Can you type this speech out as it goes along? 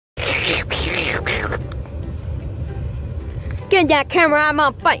Get that camera out of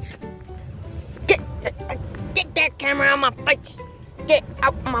my face. Get that camera out of my face. Get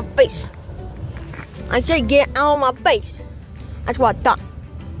out of my face. I said get out of my face. That's what I thought.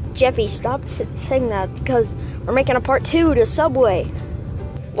 Jeffy, stop saying that because we're making a part 2 to Subway.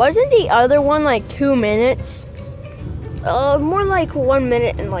 Wasn't the other one like 2 minutes? More like 1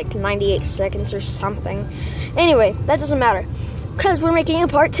 minute and like 98 seconds or something. Anyway, that doesn't matter. Because we're making a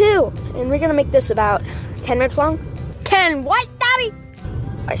part 2. And we're going to make this about 10 minutes long. 10 what, Daddy?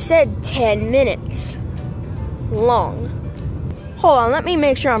 I said 10 minutes long. Hold on, let me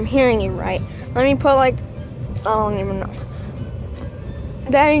make sure I'm hearing you right. Let me put like, I don't even know.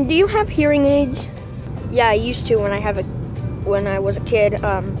 Daddy, do you have hearing aids? Yeah, I used to when I was a kid.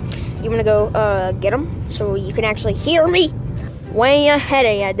 You wanna go get them so you can actually hear me? Way ahead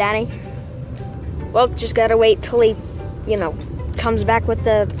of you, Daddy. Well, just gotta wait till he, comes back with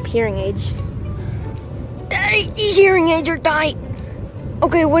the hearing aids. Daddy, these hearing aids are tight.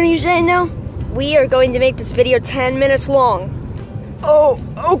 Okay, what are you saying now? We are going to make this video 10 minutes long. Oh,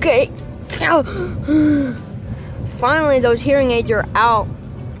 okay. Finally, those hearing aids are out.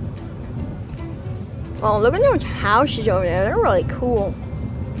 Oh, look at those houses over there. They're really cool.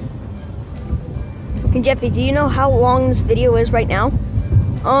 Hey, Jeffy, do you know how long this video is right now?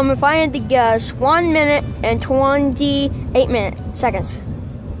 If I had to guess, 1 minute and 28 seconds.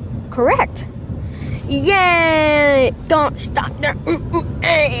 Correct. Yay! Don't stop there.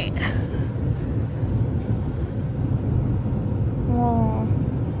 Whoa.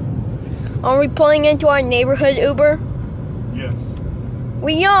 Are we pulling into our neighborhood Uber? Yes.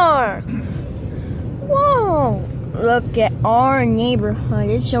 We are. Whoa! Look at our neighborhood.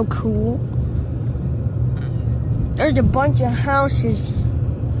 It's so cool. There's a bunch of houses.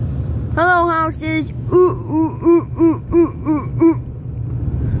 Hello, houses. Ooh, ooh, ooh, ooh, ooh, ooh, ooh.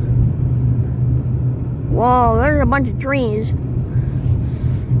 Whoa, there's a bunch of trees.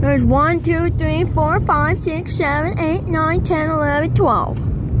 There's 1, 2, 3, 4, 5, 6, 7, 8, 9, 10, 11, 12.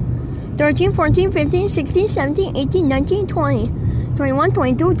 13, 14, 15, 16, 17, 18, 19, 20. 21,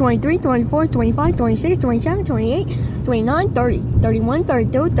 22, 23, 24, 25, 26, 27, 28, 29, 30, 31,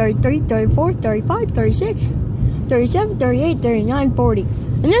 32, 33, 34, 35, 36, 37, 38, 39, 40.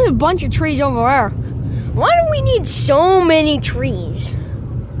 And there's a bunch of trees over there. Why do we need so many trees?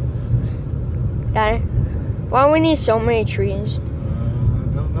 Daddy, why do we need so many trees? I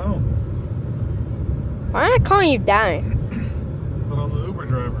don't know. Why am I calling you Daddy? But I'm the Uber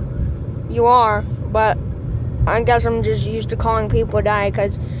driver. You are, but I guess I'm just used to calling people Daddy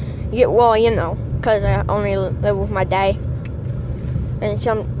because, because I only live with my dad. And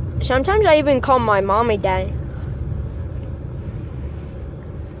sometimes I even call my mommy Daddy.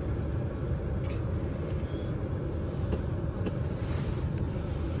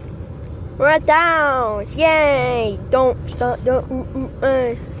 We're at the house. Yay! Don't stop.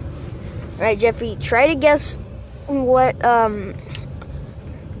 Alright, Jeffy, try to guess what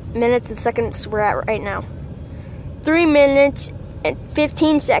minutes and seconds we're at right now. 3 minutes and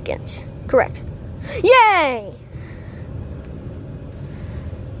 15 seconds. Correct. Yay!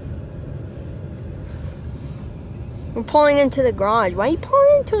 We're pulling into the garage. Why are you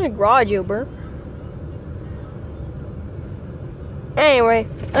pulling into the garage, Uber? Anyway,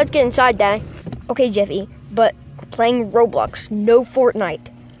 let's get inside, Daddy. Okay, Jeffy, but we're playing Roblox, no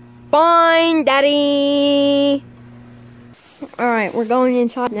Fortnite. Fine, Daddy. Alright, we're going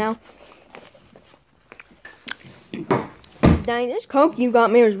inside now. Daddy, this Coke you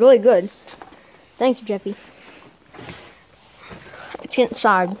got me was really good. Thank you, Jeffy. Let's get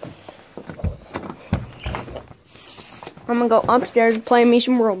inside. I'm gonna go upstairs and play me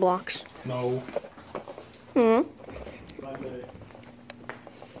some Roblox. No.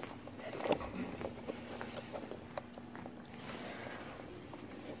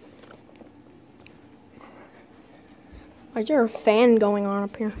 Why is there a fan going on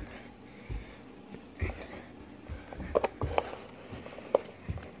up here?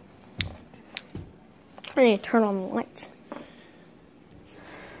 I need to turn on the lights.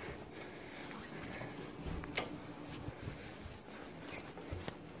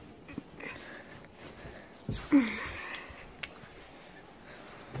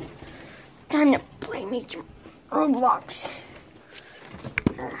 Time to play me some Roblox.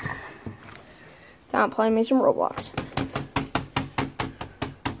 Time to play me some Roblox.